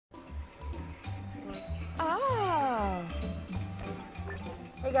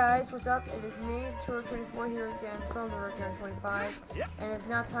Hey guys, what's up? It is me, Tor24 here again from the Rook 25, and it's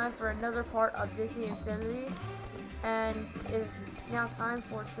now time for another part of Disney Infinity, and it is now time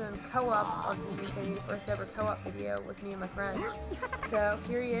for some co-op of Disney Infinity, first ever co-op video with me and my friends. So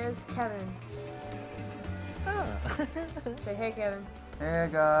here he is, Kevin. Say hey, Kevin. Hey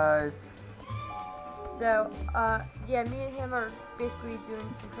guys. So, yeah, me and him are basically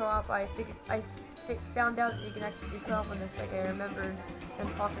doing some co-op. I found out that you can actually do co-op on this, like I remembered them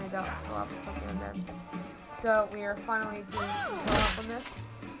talking about co-op or something on this. So we are finally doing some co-op on this,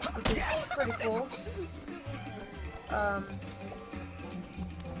 which is pretty cool.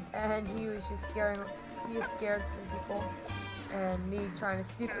 And he was scared some people, and me trying to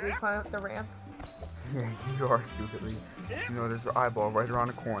stupidly climb up the ramp. Yeah, you are stupidly. You know, there's an eyeball right around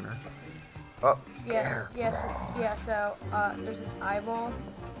the corner. Oh, scare. So there's an eyeball,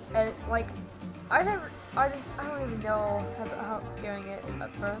 and like, I don't even know how it's scaring it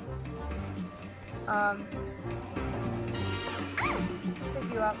at first.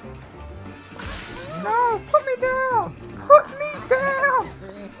 Pick you up. No, put me down! Put me down!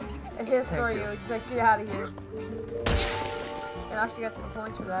 And he'll throw you, just like, get out of here. And I actually got some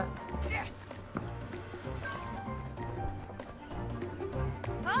points for that.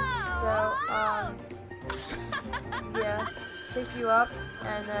 So, yeah, pick you up,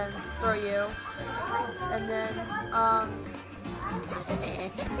 and then throw you, and then,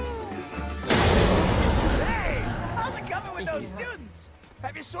 Hey! How's it coming with those students?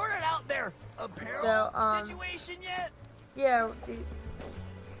 Have you sorted out their apparel situation yet? Yeah,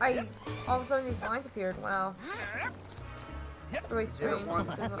 all of a sudden these vines appeared, wow. It's really strange. I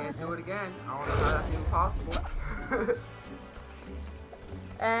can't do it again. I don't know how that's even possible.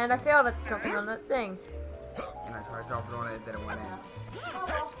 And I failed at jumping on that thing. And I tried jumping on it, and then it went in.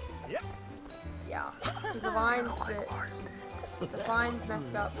 Yeah, because the vines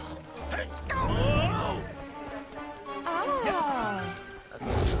messed up.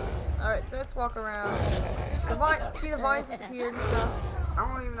 Okay. Alright, so let's walk around. See the vines disappeared and stuff. I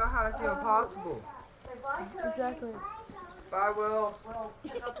don't even know how that's even possible. Exactly. Bye, Will.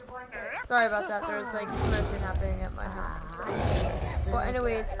 Sorry about that. There's like commotion happening at my house and stuff. But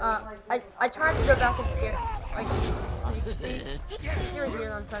anyways, I tried to go back and scare, like, you can see right here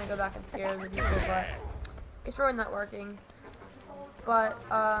that I'm trying to go back and scare the people, but it's really not working. But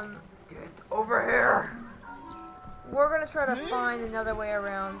Get over here. we're gonna try to find another way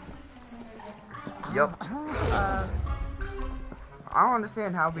around. Yep. I don't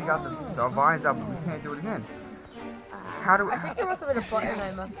understand how we got the vines up, but we can't do it again. How do we? I think there must have been a button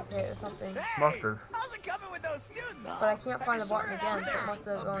I must have hit or something. Must have. How's it coming with those students? But I can't find the button again, so it must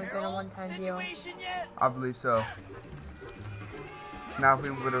have only been a one-time deal. I believe so. Now, if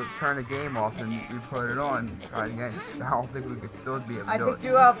we would have turned the game off and we put it on and tried again, I don't think we could still be able to do it. I picked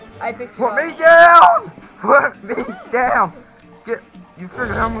you up. I picked you up. Put me down! Put me down! You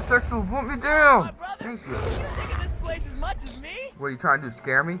figured homosexual, put me down! Thank you. This place as much as me? What are you trying to do,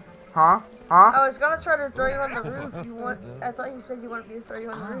 scare me? Huh? Huh? I was gonna try to throw you on the roof. I thought you said you wanted me to throw you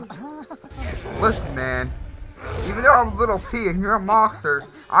on the roof. Listen, man. Even though I'm a little P and you're a monster,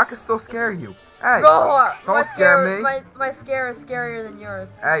 I can still scare you. Hey, Roar! don't scare me. My scare is scarier than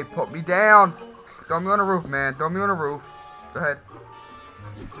yours. Hey, put me down. Throw me on the roof, man. Throw me on the roof. Go ahead.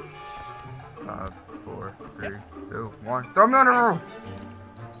 5, 4, 3, 2, 1. Throw me on the roof.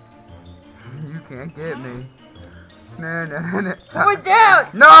 You can't get me. No. Put me down!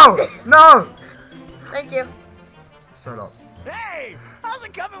 No! No! Thank you. Shut up. Hey! How's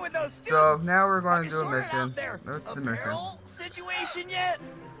it coming with those So students? now we're going to Have you do a sorted out mission. their What's the mission? apparel situation yet?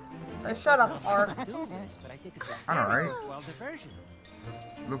 Shut up, Ark. I know, right?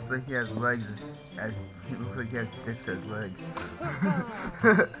 Looks like he has legs as looks like he has dicks as legs.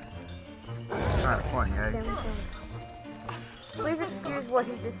 Kinda funny, eh? Please excuse what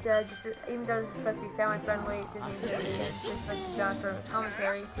he just said. Even though this is supposed to be family friendly, Disney Infinity, and this is supposed to be family friendly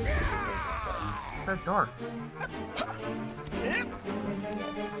commentary, please excuse what he just said. He said darts.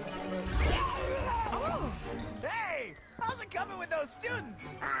 Hey! How's it coming with those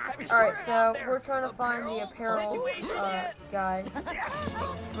students? Alright, so we're trying to find the apparel guy.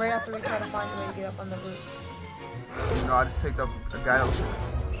 Right after we try to find a way to get up on the roof. You know, I just picked up a guy that looks like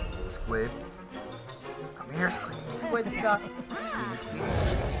a squid. Come here, squid. Squid suck. Squid.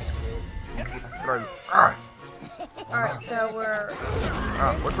 Let's see if I can throw you. Alright, so we're...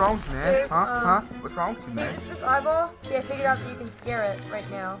 What's wrong with you, man? Huh? What's wrong with you, See man? this eyeball? See, I figured out that you can scare it right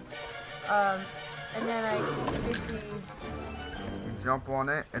now. And then I basically... You jump on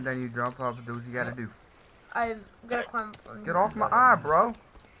it, and then you jump up and do what you gotta do. I'm gonna climb on Get off my eye, bro.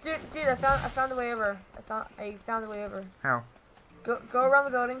 Dude, I found the way over. I found the way over. How? Go around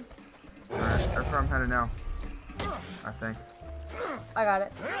the building. Alright, that's where I'm headed now. I think. I got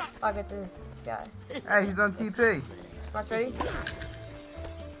it. I'll get the guy. Hey, he's on TP. Watch, ready?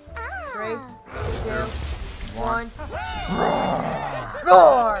 3, 2, 1.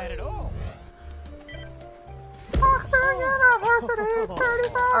 Roar!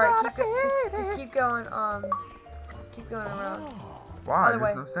 Alright, just keep going. Keep going around. Why? Other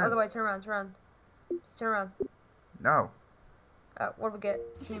way. No sense. Other way. Turn around. Turn around. Just turn around. No. What do we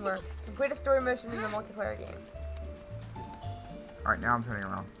get? Teamwork. Complete a story mission in the multiplayer game. Alright, now I'm turning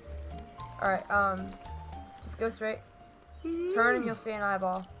around. Alright, just go straight. Turn and you'll see an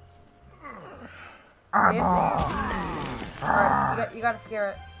eyeball. See it? Alright, you gotta scare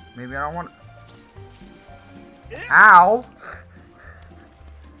it. Maybe I don't want. Ow!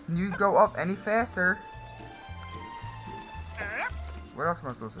 Can you go up any faster? What else am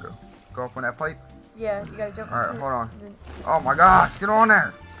I supposed to do? Go up on that pipe? Yeah, you gotta jump. Alright, hold on. Oh my gosh, get on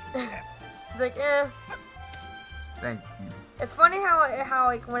there! It's like, eh. Thank you. It's funny how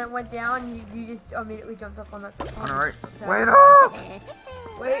like when it went down, you just immediately jumped up on the. Alright, wait up!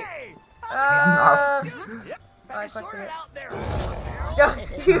 Wait. No. I Sort collected it it. out there.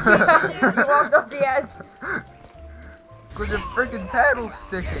 Don't you walked off the edge. Cause your freaking paddle's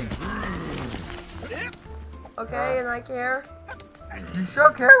sticking. Okay, and I care. You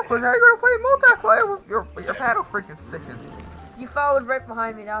sure care, because how you gonna play multiplayer with your paddle freaking sticking? You followed right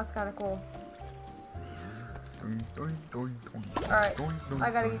behind me. That was kind of cool. Alright,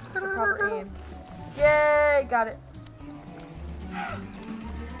 I gotta get the proper aim. Yay, got it.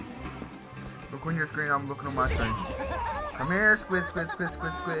 Look on your screen, I'm looking on my screen. Come here, squid.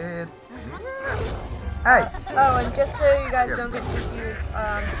 Hey! Oh, and just so you guys don't get confused,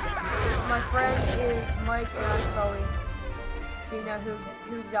 my friend is Mike and I'm Sully. So you know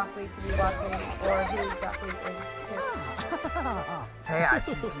who exactly to be watching, or who exactly is who. Hey, I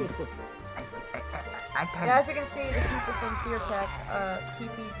TP'd. I And as you can see, the people from Fear Tech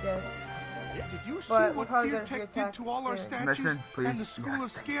TP'd this. Did you see But we'll what probably Fear go to Fear Tech Tech did to all our soon. statues Mission, please. and the School Yes.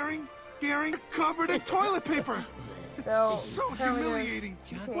 of Scaring covered in toilet paper? So, So apparently there's humiliating.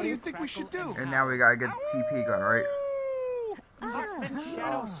 TP. What do you think we should do? And now we gotta get the TP gun, right?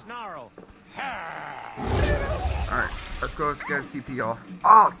 Shadow snarl. Alright, let's go, let's get the TP off.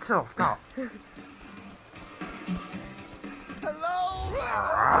 Oh, chill, stop. Hello?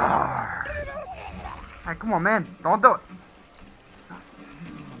 Hey, come on, man. Don't do it.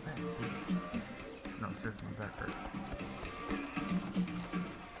 No, seriously, my back hurts.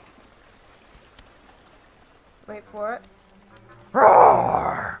 Wait for it.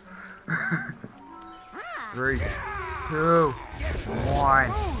 Roar! 3, 2,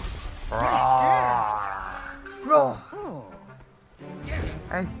 1. Roar! Roar!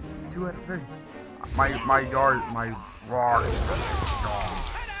 Hey, 2 out of 3. My roar is strong.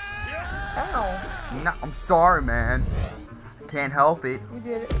 Ow! No, I'm sorry, man. I can't help it. We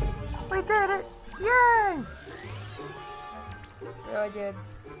did it. We did it! Yay! Really did.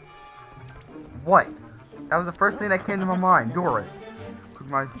 What? That was the first thing that came to my mind. You're it. With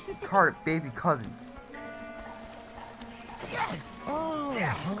my retarded baby cousins. So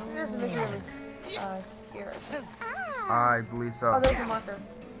there's a mission here. I believe so. Oh, there's a marker.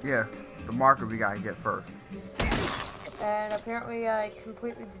 Yeah, the marker we gotta get first. And apparently I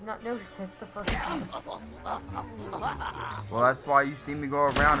completely did not notice it the first time. Well, that's why you see me go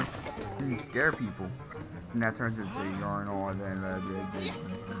around and scare people. And that turns into yarn or then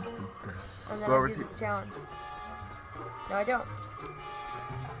And then Go I over do to- this challenge. No, I don't.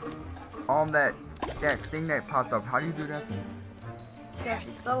 that thing that popped up. How do you do that thing? You gotta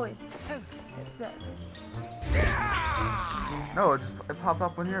be Sully. That's it. No, it popped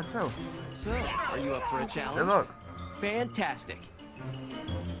up on here too. So, are you up for a Say, challenge? look. Fantastic.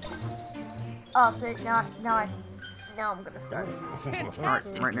 Oh, see, now I'm gonna start it.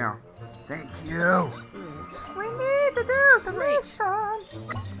 Fantastic. Right now. Thank you. We need to do the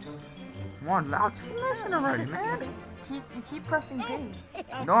mission. Come on, launch the mission already, man. You keep pressing B.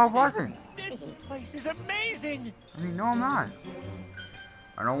 No, I wasn't. This place is amazing. I mean, no, I'm not.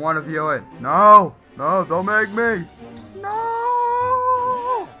 I don't want to view it. No, don't make me.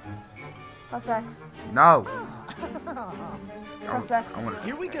 No. Press X. No. Press X. I want to.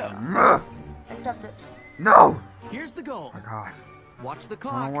 Here we go. Accept it. No. Here's the goal. Oh my gosh. Watch the I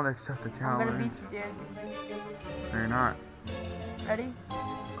clock. don't want to accept the I'm gonna challenge. beat you, dude. No, you're not. Ready?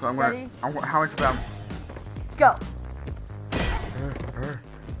 'Cause I'm Ready? how much about? Go.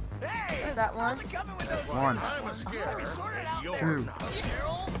 Hey, That one. coming with those 1, Have you sorted out 2. their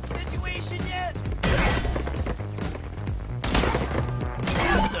old situation yet?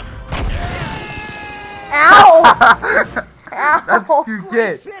 Awesome. Ow! That's what you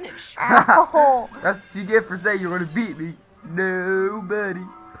get. Finish. Ow! That's what you get for saying you're gonna beat me. Nobody.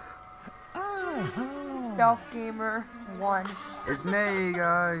 Stealth Gamer 1. It's me,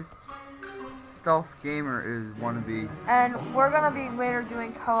 guys. Stealth Gamer is wannabe. And we're gonna be later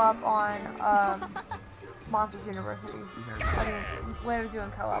doing co-op on Monsters University. I mean, later doing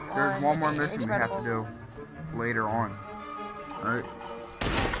co-op on There's one more mission we have to Incredibles. do later on. Alright?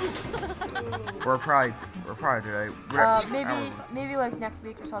 We're probably today. Maybe like next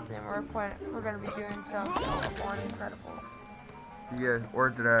week or something. We're gonna be doing some co-op on Incredibles. Yeah, or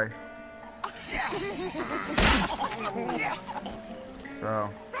today. So.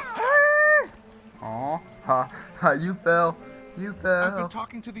 Aw, ha, you fell. You I've been fell.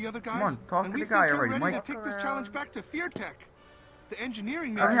 talking to the other guys. Come on, talk and to we the guy think already, you're ready Mike. to take this challenge back to Fear Tech. The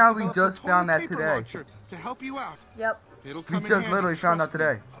engineering Oh, majors yeah, we developed just a found toilet that paper today. launcher to help you out. Yep. It'll We come in just handy, literally found out trust me.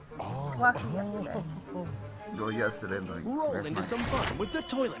 today. Well, actually yesterday. Well, yesterday, like Roll last into night. some fun with the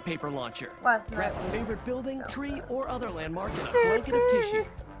toilet paper launcher. Last night. Grab a favorite building, tree, or other landmark in a blanket of tissue.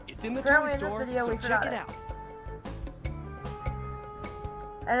 It's in the toy Apparently in this store, video so we check forgot it it. out.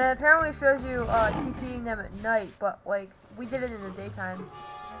 And it apparently shows you TPing them at night, but like we did it in the daytime.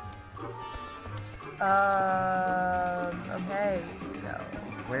 Okay, so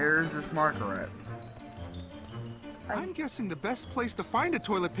Where's this marker at? I'm guessing the best place to find a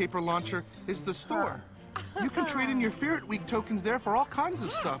toilet paper launcher is the store. You can trade in your Ferret Week tokens there for all kinds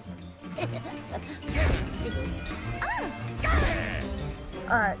of stuff.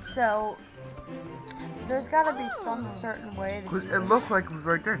 alright, so there's gotta be some certain way that 'Cause it looked like it was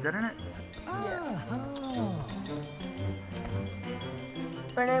right there, didn't it? yeah.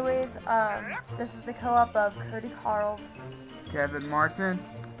 But anyways, this is the co-op of Cody Carls. Kevin Martin,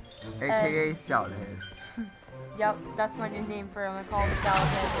 aka Salad Yep, that's my new name for him. I call him Salad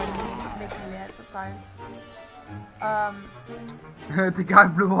Head when he makes me mad sometimes. Head. The guy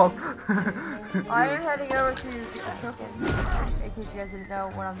blew up. I am heading over to get this token, in case you guys didn't know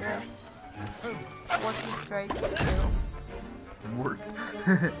what I'm doing. Working strikes, 2, Words.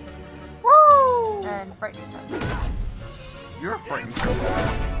 and frightening them. You're a frightening kid.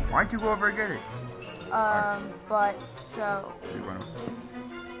 Why'd you go over and get it? But, so, You wanna-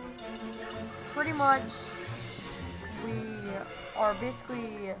 pretty much, we are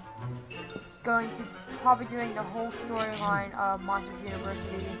basically going to probably doing the whole storyline of Monsters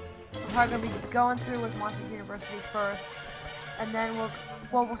University. We're probably going to be going through with Monsters University first, and then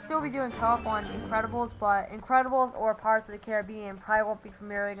we'll still be doing co-op on Incredibles, but Incredibles or Pirates of the Caribbean probably won't be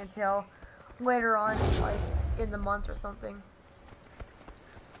premiering until later on, like in the month or something.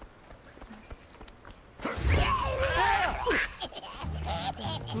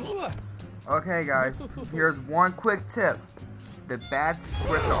 Okay, guys. Here's one quick tip. The bats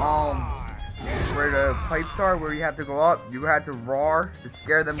where the pipes are, where you have to go up, you had to roar to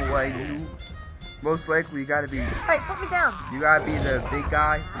scare them away. Most likely, you gotta be Hey, put me down! the big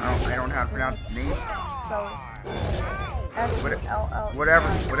guy. I don't know how to pronounce his name. So, S-E-L-L.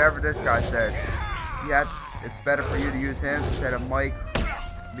 Whatever this guy said. It's better for you to use him instead of Mike,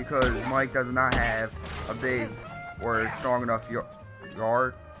 because Mike does not have a big or strong enough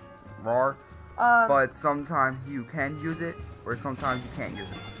roar. But sometimes you can use it, or sometimes you can't use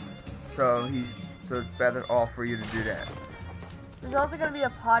it. So it's better off for you to do that. There's also going to be a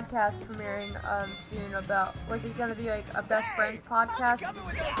podcast premiering soon about, which is going to be like a best friends podcast.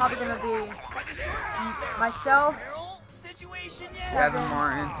 It's probably going to be myself, Kevin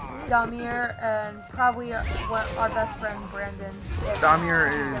Martin. Damir, and probably our best friend Brandon.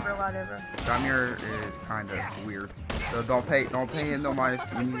 Damir is kind of weird, so don't pay him no mind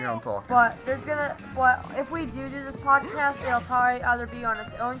when you hear him talking. But if we do this podcast, it'll probably either be on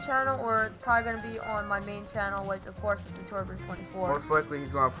its own channel or it's probably going to be on my main channel, which of course is Torben24. Most likely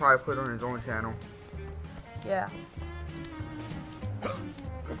he's gonna probably put it on his own channel. Yeah.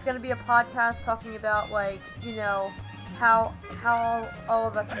 It's gonna be a podcast talking about, like, you know, how all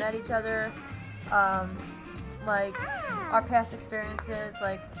of us met each other, like our past experiences,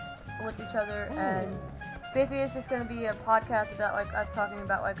 like with each other, and basically it's just gonna be a podcast about like us talking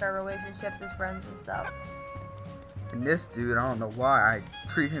about like our relationships as friends and stuff. And this dude, I don't know why I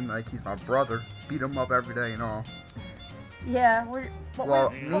treat him like he's my brother, beat him up every day and all. Yeah,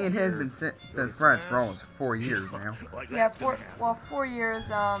 me and him been friends for almost 4 years now. Yeah, 4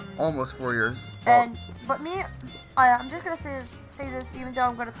 years. Almost 4 years. And but me, I'm just gonna say this, even though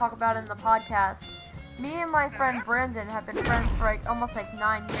I'm gonna talk about it in the podcast. Me and my friend Brandon have been friends for like almost like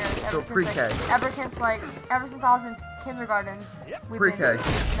 9 years. Ever since pre-K. ever since I was in kindergarten. We've Pre-K.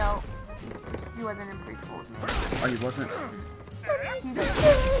 been. No, he wasn't in preschool with me. Oh, he wasn't?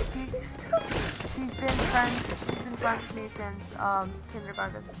 He's been friends with me since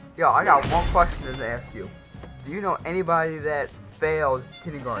kindergarten. Yo, I got one question to ask you. Do you know anybody that failed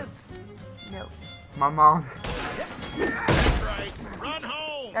kindergarten? No. My mom. Right. Run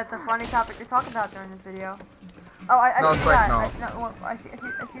home. That's a funny topic to talk about during this video. Oh, I No, see it's the like guy. no. I see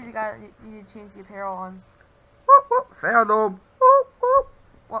the guy that you need to change the apparel on. Whoop, whoop, failed him. Whoop, whoop.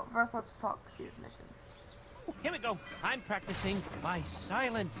 Well, first let's talk. See this mission. Here we go. I'm practicing my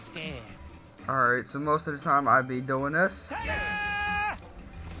silent scan. Alright, so most of the time I'd be doing this.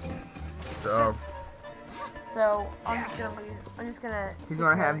 So I'm just gonna leave. I'm just gonna. He's take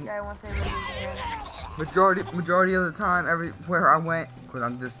gonna care have- of the guy once I leave here. majority of the time, everywhere I went, because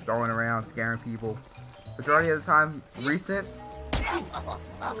I'm just going around scaring people. Majority of the time, recent,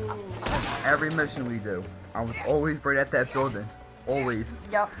 every mission we do, I was always right at that building. Always.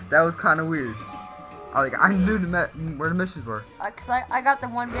 Yup. That was kind of weird. I knew where the missions were. Cause I got the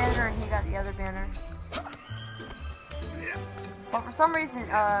one banner and he got the other banner. But for some reason,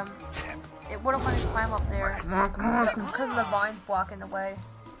 it wouldn't let me climb up there. Come on, come on, come on. Because of the vines blocking the way.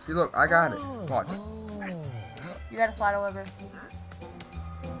 See, look, I got it. Watch. You gotta slide over.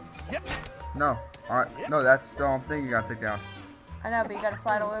 No. Alright, no, that's the thing you gotta take down. I know, but you gotta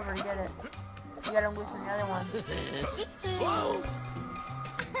slide all over to get it. You gotta loosen the other one.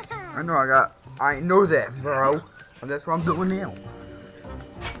 I know that, bro. And that's what I'm doing now.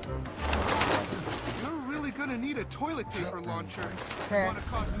 You're really gonna need a toilet paper launcher. You There. want to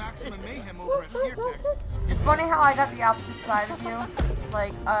cause maximum mayhem over at Fear Tech. It's funny how I got the opposite side of you.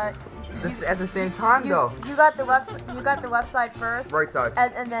 Like, This at the same time, though. you got the left side first. Right side.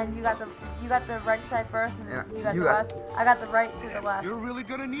 And then you got the right side first, and then Yeah, you got you the got- left. I got the right to the left. You're really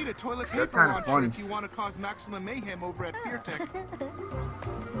gonna need a toilet paper That's kinda launcher funny. if you want to cause maximum mayhem over at Fear Tech.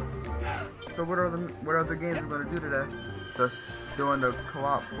 So what other games we're gonna do today? Just doing the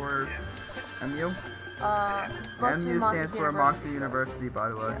co-op for MU? Mostly MU Monsters stands for University. Monster University, by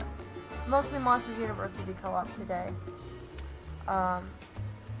the way. Yeah. Mostly Monsters University co-op today.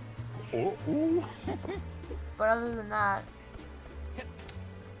 But other than that,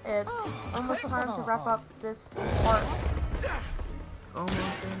 it's almost time to wrap up this part.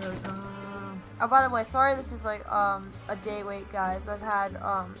 Almost in the time. Oh, by the way, sorry this is like a day late, guys. I've had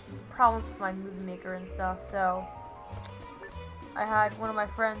problems with my movie maker and stuff, so I had one of my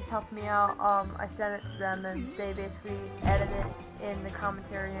friends help me out. I sent it to them, and they basically edited it in the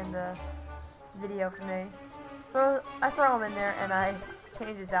commentary and the video for me. So I throw him in there, and I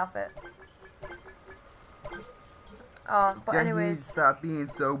change his outfit. But Yeah, you need to anyways, stop being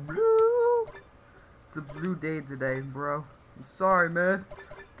so blue. It's a blue day today, bro. I'm sorry, man.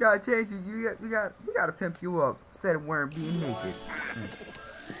 Gotta change it. We gotta pimp you up instead of being naked.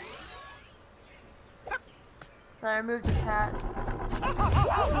 so I removed his hat.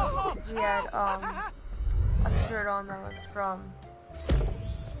 He had a shirt on that was from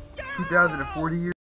 2040 years.